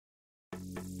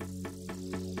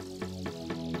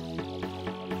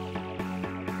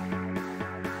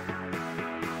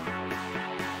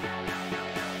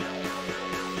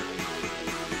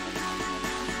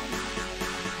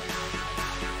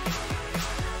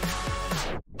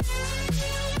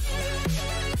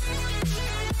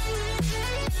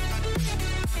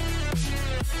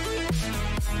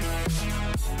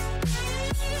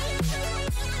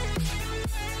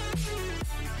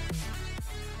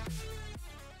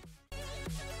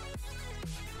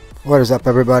What is up,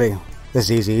 everybody?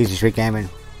 This is Easy Street Gaming.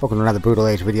 Welcome to another Brutal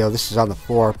Age video. This is on the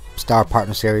 4-star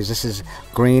partner series. This is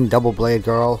Green Double Blade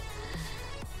Girl.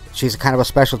 She's kind of a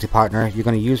specialty partner. You're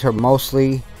going to use her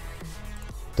mostly.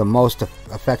 The most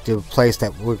effective place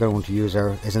that we're going to use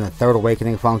her is in the Third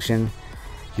Awakening function.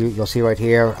 You'll see right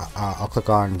here. I'll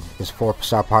click on this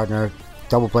 4-star partner.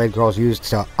 Double Blade Girl is used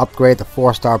to upgrade the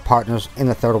 4-star partners in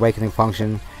the Third Awakening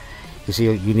function. You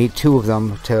see, you need 2 of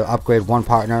them to upgrade one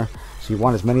partner. So you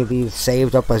want as many of these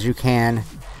saved up as you can.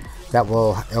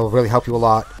 It'll really help you a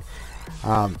lot.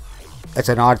 It's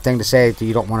an odd thing to say that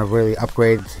you don't want to really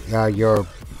upgrade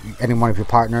any one of your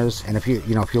partners, and if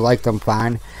you like them,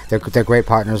 fine. They're great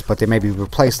partners, but they may be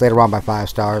replaced later on by 5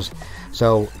 stars.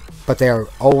 So, but they'll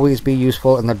always be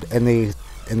useful in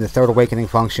the Third Awakening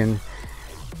function.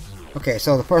 Okay,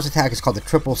 so the first attack is called the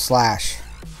Triple Slash.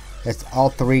 All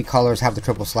 3 colors have the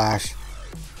Triple Slash.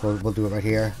 So we'll do it right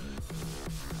here.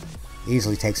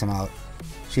 Easily takes him out.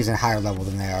 She's in a higher level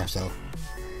than they are, so.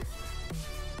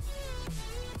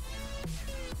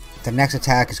 The next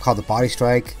attack is called the Body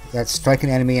Strike. That's strike an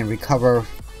enemy and recover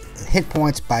hit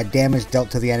points by damage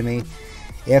dealt to the enemy.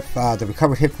 If the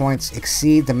recovered hit points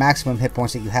exceed the maximum hit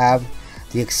points that you have,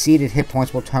 the exceeded hit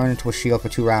points will turn into a shield for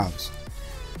 2 rounds.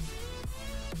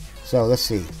 So let's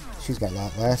see. She's got a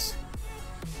lot less.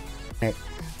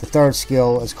 The third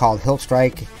skill is called Hilt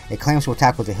Strike. It claims to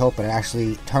attack with the hilt, but it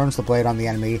actually turns the blade on the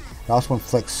enemy. It also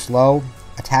inflicts slow,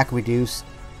 attack reduce,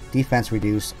 defense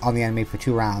reduce on the enemy for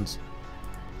 2 rounds.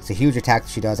 It's a huge attack that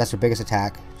she does. That's her biggest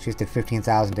attack. She just did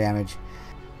 15,000 damage.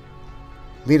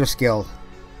 Leader skill.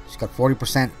 She's got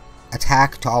 40%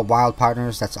 attack to all wild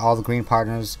partners. That's all the green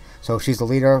partners. So if she's the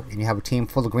leader and you have a team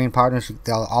full of green partners,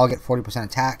 they'll all get 40%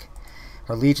 attack.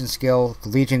 Her Legion skill. The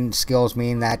Legion skills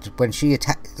mean that when she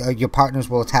your partners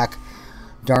will attack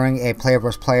during a player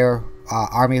versus player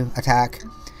army attack,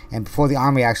 and before the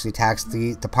army actually attacks,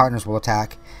 the partners will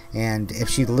attack. And if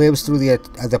she lives through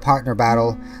the partner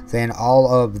battle, then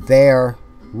all of their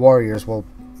warriors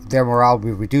their morale will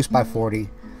be reduced by 40.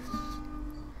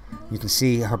 You can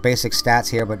see her basic stats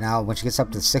here, but now when she gets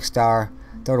up to the 6-star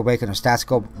Third Awakening, her stats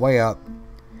go way up.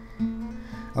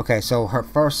 Okay, so her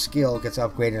first skill gets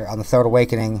upgraded on the Third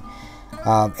Awakening.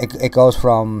 It goes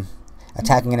from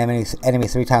attacking an enemy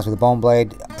 3 times with a bone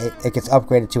blade. It gets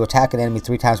upgraded to attack an enemy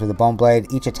 3 times with a bone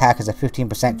blade. Each attack has a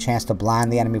 15% chance to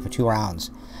blind the enemy for 2 rounds.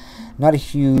 Not a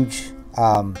huge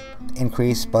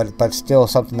increase, but still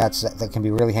something that can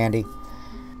be really handy.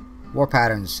 War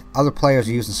patterns. Other players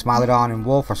are using Smilodon and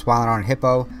Wolf, or Smilodon and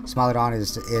Hippo. Smilodon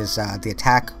is the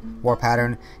attack war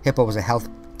pattern. Hippo is a health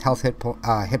hit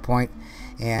point.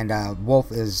 And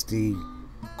Wolf is the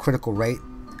critical rate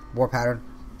war pattern.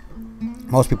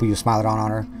 Most people use Smilodon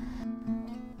on her.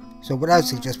 So what I would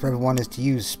suggest for everyone is to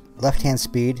use left-hand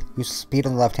speed. Use speed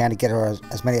on the left hand to get her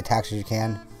as many attacks as you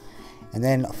can. And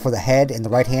then for the head and the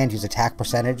right hand, use attack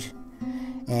percentage.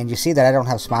 And you see that I don't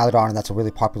have Smilodon, and that's a really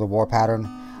popular war pattern.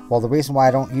 Well, the reason why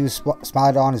I don't use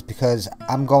Smilodon is because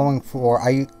I'm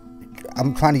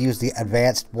trying to use the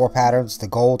advanced war patterns, the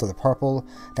gold or the purple,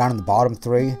 down in the bottom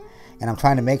 3. And I'm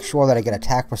trying to make sure that I get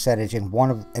attack percentage in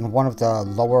one of the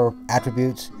lower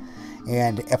attributes.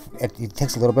 And if it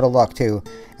takes a little bit of luck too.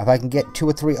 If I can get 2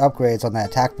 or 3 upgrades on that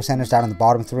attack percentage down in the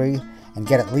bottom 3, and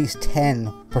get at least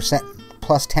 10%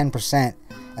 plus 10%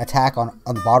 attack on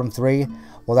the bottom 3,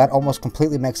 well, that almost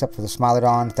completely makes up for the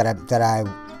Smilodon that I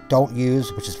don't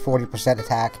use, which is 40%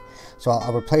 attack. So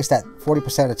I'll replace that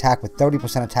 40% attack with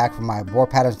 30% attack from my war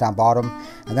patterns down bottom,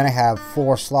 and then I have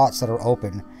 4 slots that are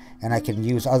open. And I can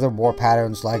use other war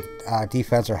patterns like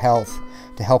defense or health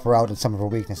to help her out in some of her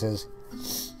weaknesses.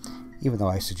 Even though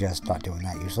I suggest not doing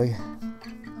that usually.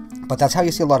 But that's how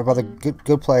you see a lot of other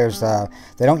good players.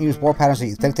 They don't use war patterns that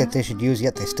you think that they should use,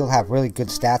 yet they still have really good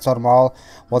stats on them all.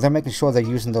 Well, they're making sure they're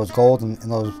using those gold and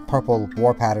those purple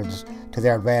war patterns to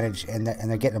their advantage, and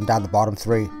they're getting them down the bottom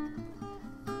 3.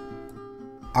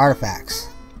 Artifacts.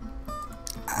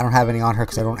 I don't have any on her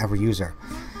because I don't ever use her.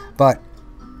 But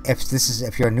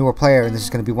if you're a newer player and this is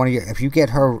going to be one of your, if you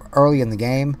get her early in the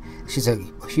game, she's a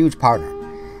huge partner.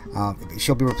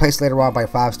 She'll be replaced later on by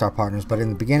 5-star partners, but in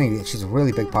the beginning she's a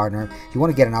really big partner. You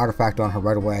want to get an artifact on her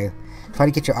right away. Try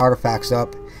to get your artifacts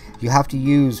up. You have to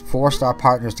use 4-star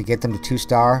partners to get them to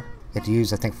 2-star. You have to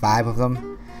use, I think, 5 of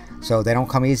them. So they don't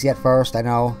come easy at first, I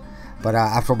know, but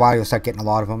after a while you'll start getting a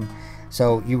lot of them.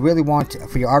 So you really want,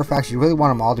 for your artifacts, you really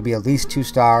want them all to be at least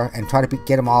 2-star, and try to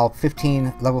get them all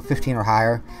level 15 or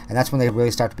higher, and that's when they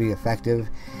really start to be effective.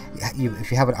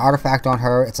 If you have an artifact on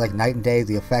her, it's like night and day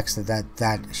the effects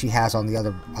that she has on the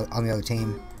other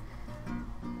team.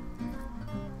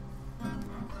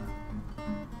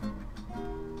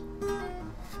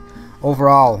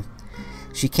 Overall,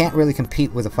 she can't really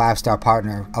compete with a 5-star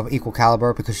partner of equal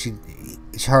caliber because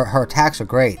her attacks are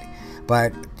great,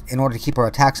 but in order to keep her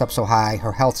attacks up so high,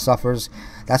 her health suffers.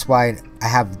 That's why I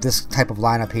have this type of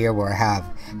lineup here where I have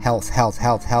health, health,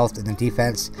 health, health, and then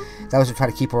defense. That was to try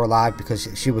to keep her alive because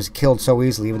she was killed so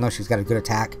easily, even though she's got a good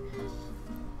attack.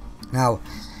 Now,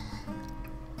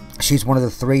 she's one of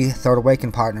the 3 Third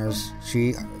Awakened partners.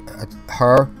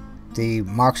 Her, the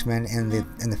Marksman, and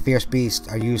the Fierce Beast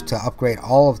are used to upgrade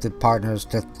all of the partners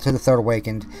to the Third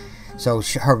Awakened. So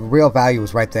her real value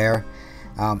is right there.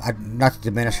 Not to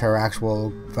diminish her actual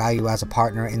value as a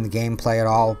partner in the gameplay at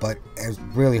all, but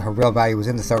really her real value is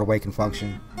in the Third Awakened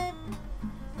function.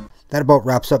 That about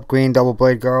wraps up Green Double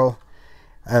Blade Girl.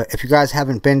 If you guys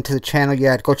haven't been to the channel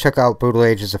yet, go check out Brutal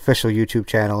Age's official YouTube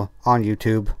channel on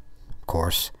YouTube, of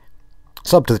course.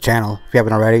 Sub to the channel if you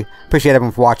haven't already. Appreciate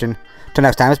everyone for watching. Till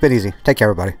next time, it's been easy. Take care,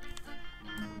 everybody.